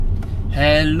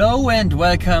Hello and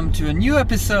welcome to a new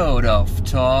episode of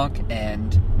Talk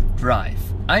and Drive.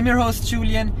 I'm your host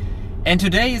Julian, and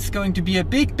today is going to be a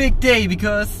big day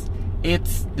because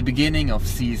it's the beginning of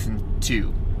season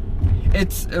 2.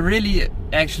 It's really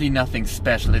actually nothing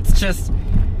special. It's just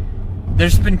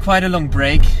there's been quite a long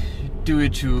break due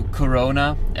to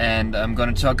Corona, and I'm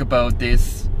gonna talk about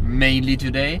this mainly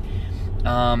today.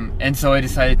 And so I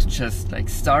decided to just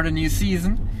start a new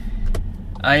season.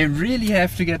 I really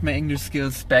have to get my English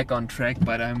skills back on track,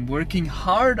 but I'm working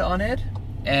hard on it,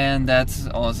 and that's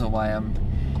also why I'm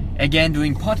again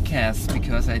doing podcasts,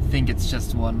 because I think it's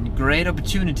just one great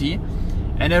opportunity,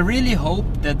 and I really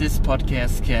hope that this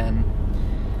podcast can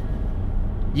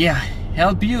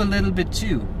help you a little bit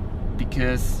too,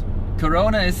 because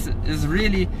Corona is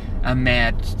really a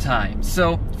mad time.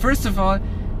 So first of all,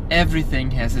 everything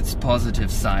has its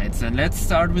positive sides, and let's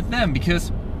start with them,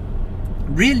 because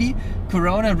really,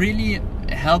 Corona really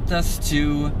helped us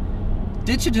to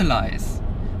digitalize.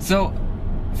 So,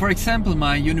 for example,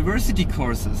 my university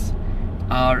courses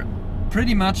are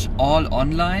pretty much all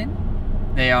online.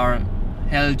 They are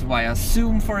held via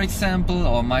Zoom, for example,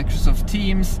 or Microsoft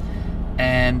Teams.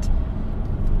 And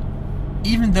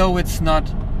even though it's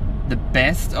not the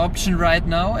best option right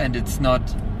now, and it's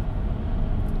not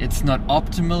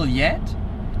optimal yet,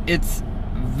 it's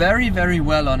very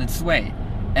well on its way.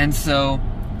 And so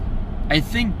I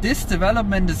think this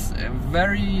development is a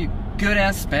very good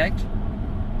aspect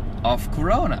of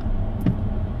Corona.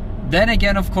 Then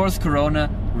again, of course, Corona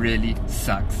really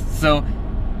sucks. So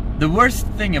the worst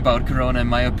thing about Corona, in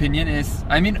my opinion, is,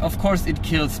 of course it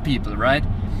kills people, right?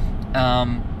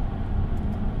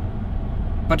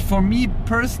 But for me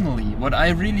personally, what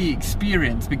I really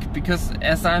experience, because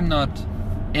as I'm not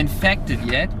infected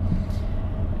yet,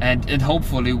 and it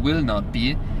hopefully will not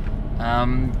be,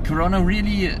 Corona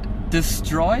really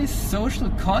destroys social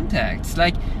contacts.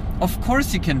 Of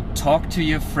course you can talk to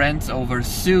your friends over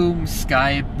Zoom,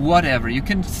 Skype, whatever. You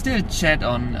can still chat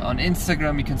on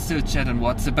Instagram, you can still chat on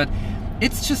WhatsApp, but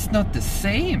it's just not the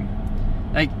same.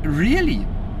 Really.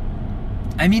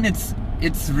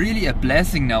 It's really a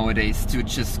blessing nowadays to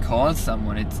just call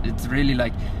someone. It's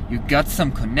really you got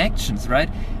some connections, right?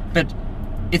 But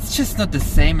it's just not the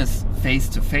same as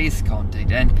face-to-face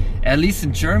contact. And at least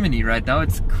in Germany right now,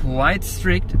 it's quite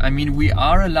strict. We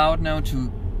are allowed now to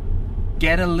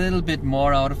get a little bit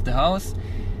more out of the house.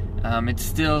 It's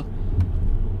still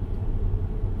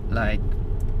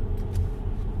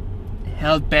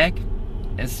held back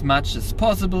as much as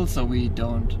possible, so we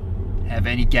don't have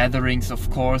any gatherings, of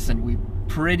course, and we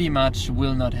pretty much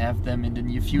will not have them in the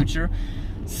near future.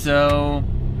 So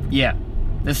yeah,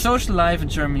 the social life in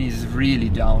Germany is really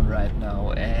down right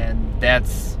now, and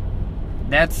that's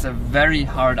a very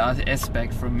hard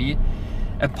aspect for me.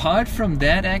 Apart from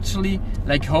that, actually,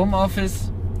 home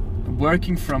office,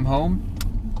 working from home,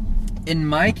 in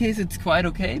my case it's quite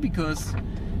okay, because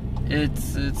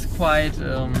it's quite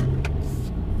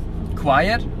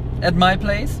quiet at my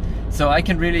place, so I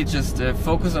can really just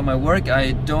focus on my work.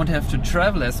 I don't have to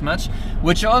travel as much,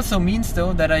 which also means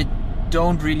though that I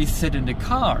don't really sit in the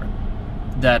car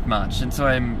that much, and so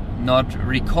I'm not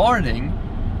recording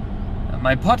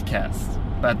my podcast.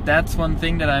 But that's one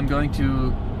thing that I'm going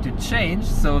to change,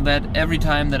 so that every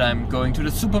time that I'm going to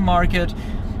the supermarket,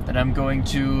 that I'm going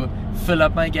to fill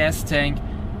up my gas tank,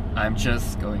 I'm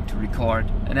just going to record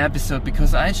an episode,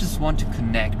 because I just want to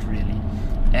connect, really.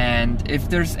 And if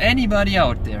there's anybody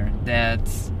out there that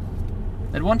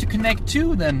want to connect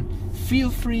too, then feel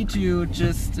free to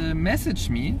just message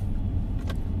me,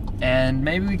 and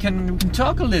maybe we can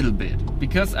talk a little bit,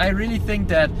 because I really think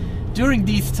that during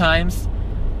these times,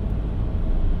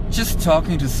 just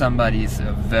talking to somebody is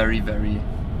a very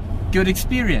good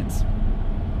experience.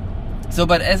 So,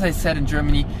 but as I said, in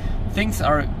Germany, things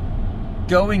are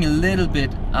going a little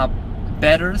bit up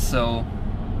better, so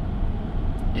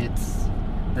it's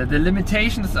the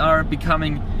limitations are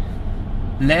becoming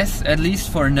less, at least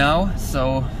for now.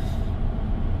 So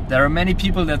there are many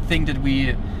people that think that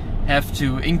we have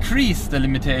to increase the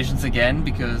limitations again,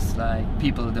 because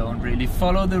people don't really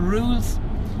follow the rules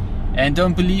and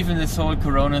don't believe in this whole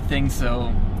Corona thing.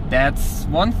 So that's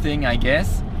one thing, I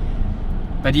guess.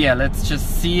 But yeah, let's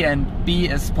just see and be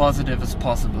as positive as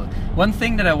possible. One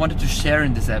thing that I wanted to share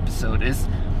in this episode is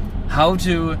how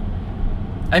to...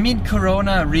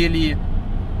 Corona really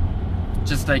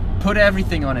just put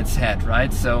everything on its head,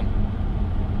 right? So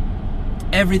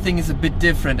everything is a bit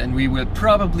different, and we will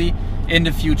probably in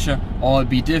the future all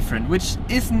be different, which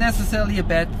isn't necessarily a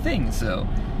bad thing. So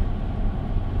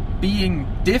being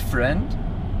different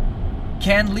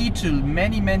can lead to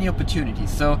many opportunities.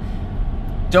 So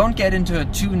don't get into a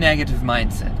too negative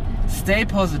mindset. stay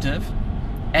positive,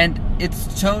 and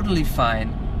it's totally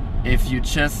fine if you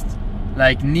just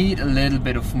like need a little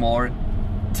bit of more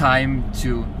time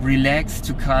to relax,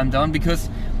 to calm down, because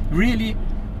really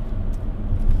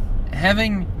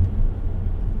having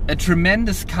a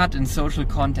tremendous cut in social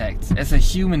contacts as a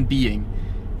human being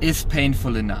is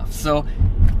painful enough. So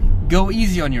go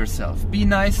easy on yourself, be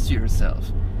nice to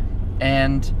yourself,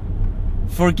 and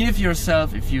forgive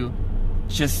yourself if you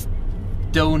just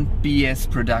don't be as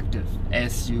productive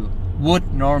as you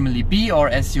would normally be or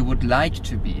as you would like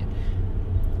to be.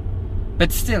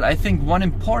 But still, I think one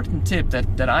important tip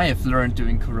that I have learned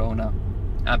during Corona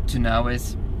up to now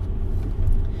is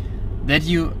that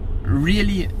you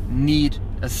really need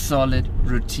a solid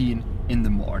routine in the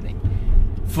morning.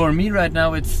 For me right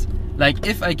now, it's like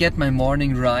if I get my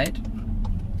morning right,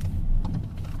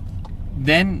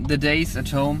 then the days at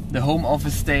home, the home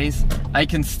office days, I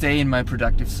can stay in my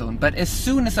productive zone. But as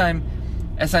soon as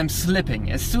I'm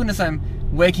slipping, as soon as I'm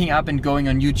waking up and going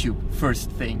on YouTube first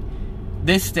thing,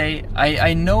 this day,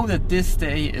 I know that this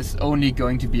day is only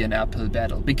going to be an uphill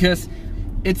battle, because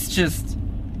it's just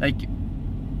like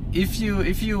if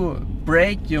you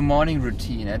break your morning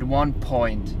routine at one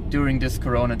point during this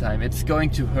Corona time, it's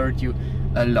going to hurt you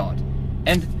a lot.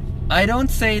 And I don't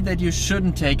say that you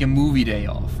shouldn't take a movie day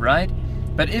off, right?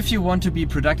 But if you want to be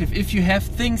productive, if you have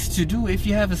things to do, if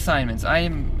you have assignments,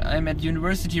 I'm at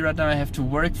university right now, I have to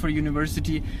work for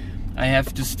university, I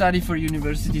have to study for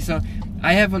university, so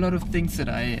I have a lot of things that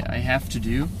I have to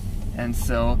do. And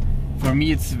so for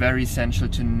me it's very essential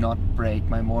to not break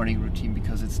my morning routine,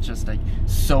 because it's just like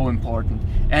so important.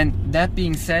 And that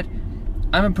being said,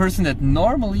 I'm a person that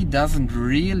normally doesn't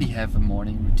really have a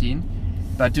morning routine,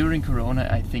 but during Corona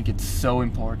I think it's so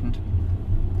important.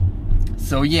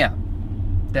 So yeah,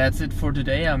 that's it for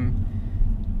today. I'm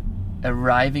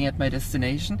arriving at my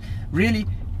destination. Really,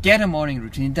 get a morning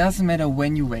routine. It doesn't matter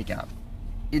when you wake up.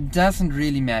 It doesn't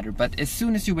really matter. But as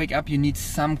soon as you wake up, you need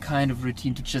some kind of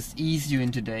routine to just ease you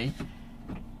into the day.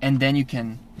 And then you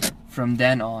can, from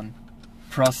then on,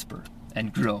 prosper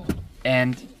and grow.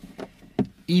 And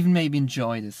even maybe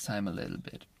enjoy this time a little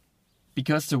bit.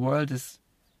 Because the world is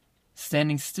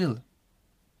standing still.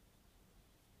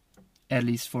 At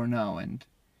least for now. And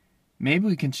maybe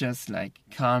we can just like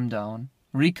calm down,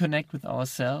 reconnect with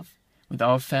ourselves, with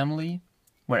our family,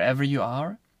 wherever you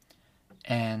are,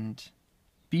 and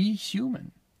be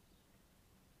human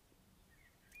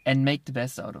and make the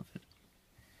best out of it.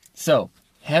 So,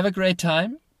 have a great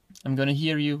time. I'm gonna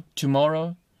hear you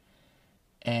tomorrow,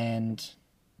 and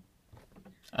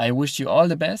I wish you all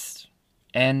the best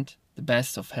and the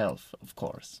best of health, of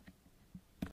course.